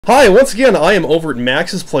Hi, once again, I am over at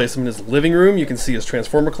Max's place. I'm in his living room. You can see his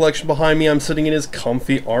Transformer collection behind me. I'm sitting in his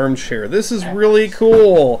comfy armchair. This is really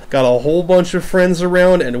cool. Got a whole bunch of friends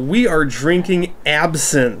around, and we are drinking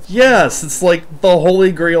Absinthe. Yes, it's like the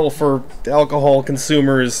holy grail for alcohol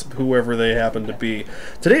consumers, whoever they happen to be.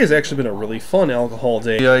 Today has actually been a really fun alcohol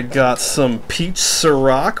day. I got some peach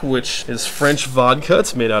Ciroc, which is French vodka.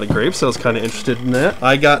 It's made out of grapes, so I was kind of interested in that.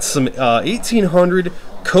 I got some 1800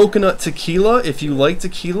 coconut tequila. If you like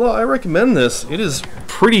tequila, I recommend this. It is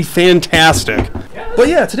pretty fantastic. But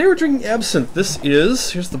yeah, today we're drinking Absinthe. This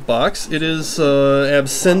is, here's the box, it is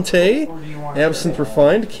Absinthe, Absinthe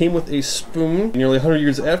Refined. Came with a spoon. Nearly 100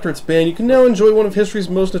 years after its ban, you can now enjoy one of history's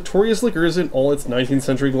most notorious liquors in all its 19th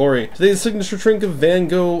century glory. Today's signature drink of Van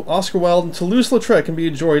Gogh, Oscar Wilde, and Toulouse-Lautrec can be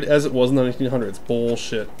enjoyed as it was in the 1900s.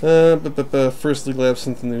 Bullshit. First legal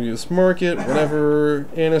absinthe in the U.S. market, whatever.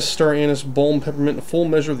 Anise, star anise, balm, peppermint, a full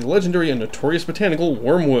measure of the legendary and notorious botanical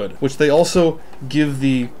wormwood, which they also give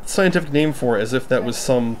the scientific name for as if that was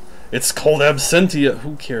some... It's called Absentia.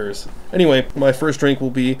 Who cares? Anyway, my first drink will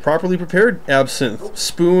be properly prepared absinthe.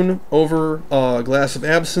 Spoon over a glass of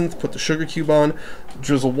absinthe, put the sugar cube on,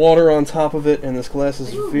 drizzle water on top of it, and this glass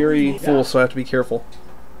is very full, so I have to be careful.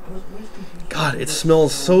 God, it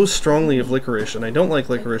smells so strongly of licorice, and I don't like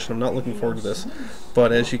licorice, and I'm not looking forward to this.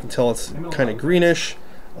 But as you can tell, it's kind of greenish,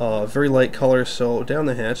 very light color, so down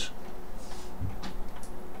the hatch.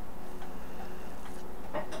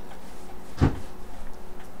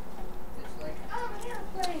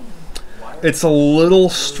 It's a little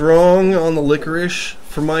strong on the licorice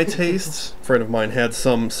for my tastes. A friend of mine had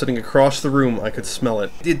some sitting across the room. I could smell it.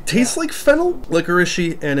 It tastes like fennel,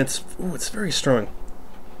 licoricey, and it's very strong.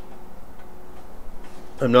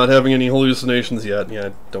 I'm not having any hallucinations yet. Yeah,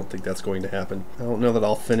 I don't think that's going to happen. I don't know that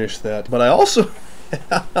I'll finish that. But I also,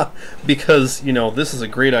 because, you know, this is a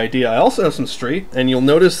great idea, I also have some straight, and you'll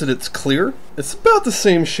notice that it's clear. It's about the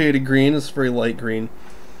same shade of green. It's very light green.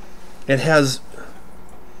 It has...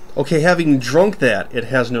 Okay, having drunk that, it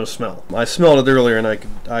has no smell. I smelled it earlier, and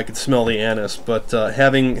I could smell the anise, but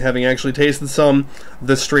having actually tasted some,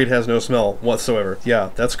 this straight has no smell whatsoever. Yeah,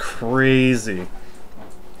 that's crazy.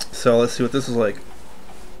 So let's see what this is like.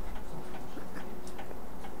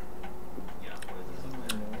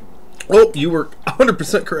 Oh, you were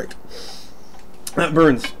 100% correct. That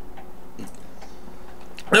burns.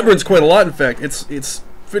 That burns quite a lot. In fact, it's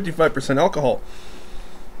 55% alcohol.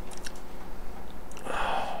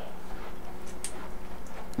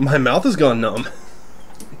 My mouth has gone numb.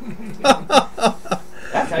 That's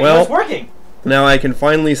how Well, it's working. Now I can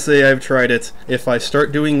finally say I've tried it. If I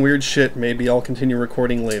start doing weird shit, maybe I'll continue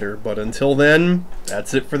recording later. But until then,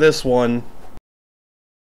 that's it for this one.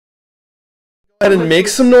 Go ahead and make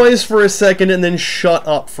some noise for a second and then shut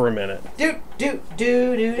up for a minute.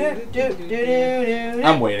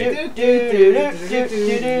 I'm waiting.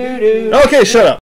 Okay, shut up.